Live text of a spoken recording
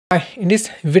Hi, in this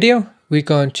video, we're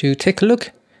going to take a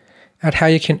look at how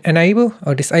you can enable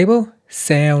or disable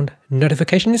sound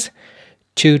notifications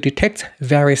to detect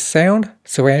various sound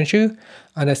surround you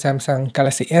on the Samsung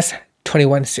Galaxy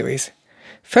S21 series.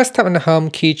 First, tap on the home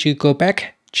key to go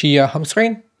back to your home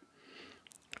screen.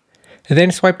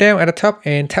 Then swipe down at the top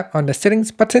and tap on the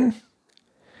settings button.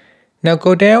 Now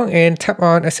go down and tap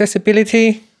on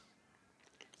accessibility.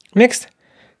 Next,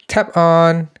 tap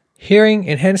on hearing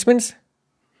enhancements.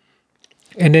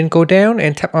 And then go down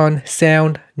and tap on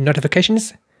sound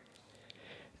notifications.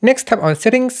 Next, tap on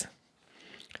settings.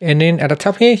 And then at the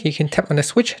top here, you can tap on the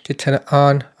switch to turn it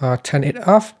on or turn it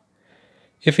off.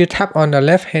 If you tap on the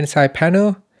left hand side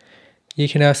panel, you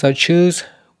can also choose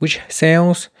which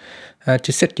sounds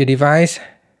to set your device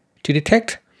to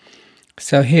detect.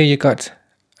 So here you got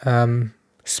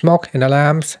smoke and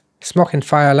alarms, smoke and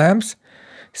fire alarms,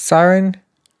 siren,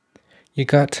 you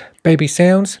got baby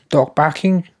sounds, dog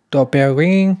barking, doorbell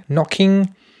ringing,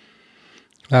 knocking,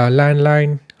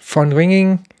 landline, phone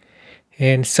ringing,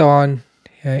 and so on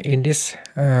in this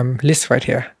list right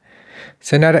here.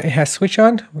 So now that it has switched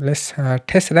on, let's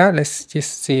test it out. Let's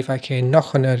just see if I can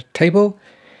knock on the table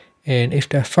and if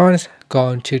the phone's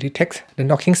going to detect the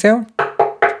knocking sound.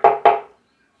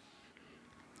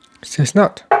 So it's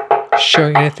not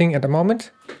showing anything at the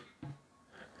moment.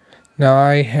 Now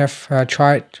I have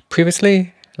tried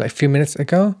previously, like a few minutes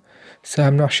ago, so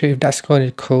I'm not sure if that's going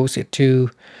to cause it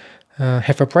to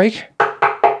have a break.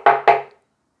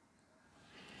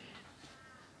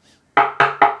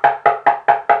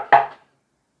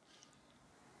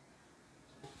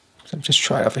 So just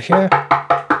try it over here.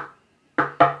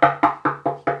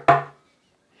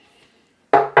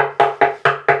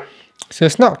 So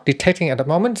it's not detecting at the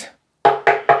moment,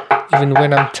 even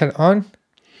when I'm turned on.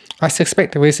 I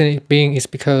suspect the reason being is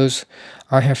because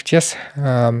I have just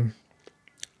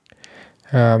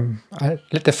I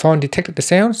let the phone detect the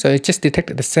sound, so it just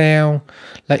detected the sound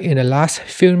like in the last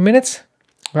few minutes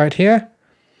right here.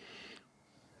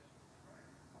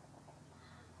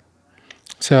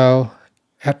 So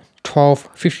at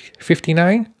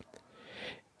 12:59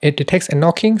 it detects a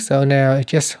knocking, so now it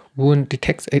just won't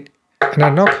detect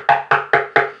another knock.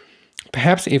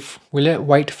 Perhaps if we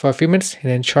wait for a few minutes and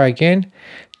then try again,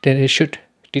 then it should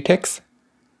detect.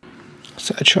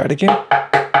 So I try it again.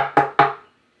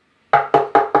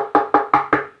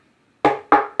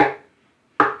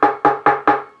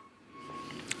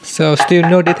 So still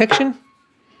no detection.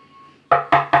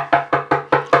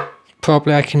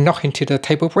 Probably I can knock into the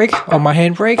table brake or my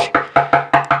hand brake.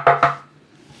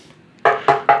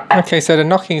 Okay, so the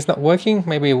knocking is not working.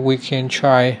 Maybe we can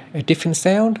try a different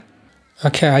sound.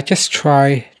 Okay, I just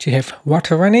try to have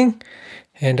water running,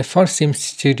 and the phone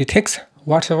seems to detect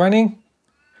water running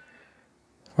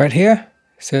right here.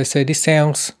 So this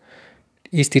sound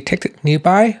is detected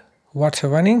nearby, water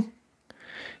running.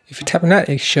 If you tap on that,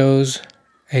 it shows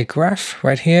a graph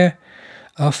right here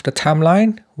of the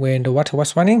timeline when the water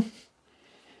was running.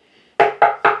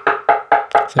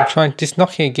 So I'm trying this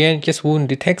knocking again, just won't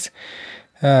detect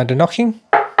the knocking,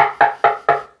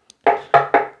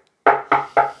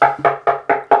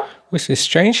 which is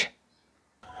strange.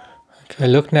 Okay,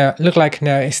 look like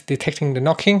now it's detecting the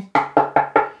knocking.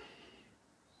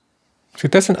 So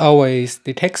it doesn't always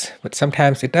detect, but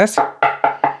sometimes it does.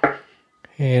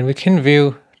 And we can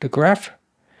view the graph.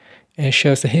 And it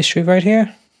shows the history right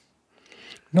here.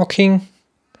 Knocking,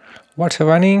 water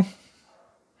running.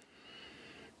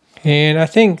 And I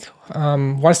think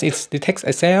once it detects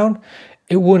a sound,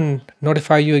 it wouldn't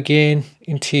notify you again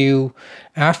until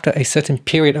after a certain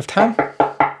period of time,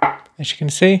 as you can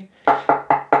see.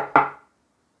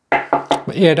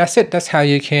 But yeah, that's it. That's how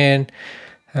you can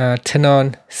turn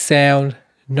on sound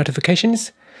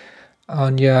notifications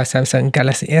on your Samsung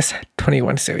Galaxy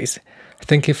S21 series.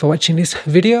 Thank you for watching this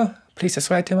video. Please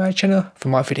subscribe to my channel for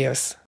more videos.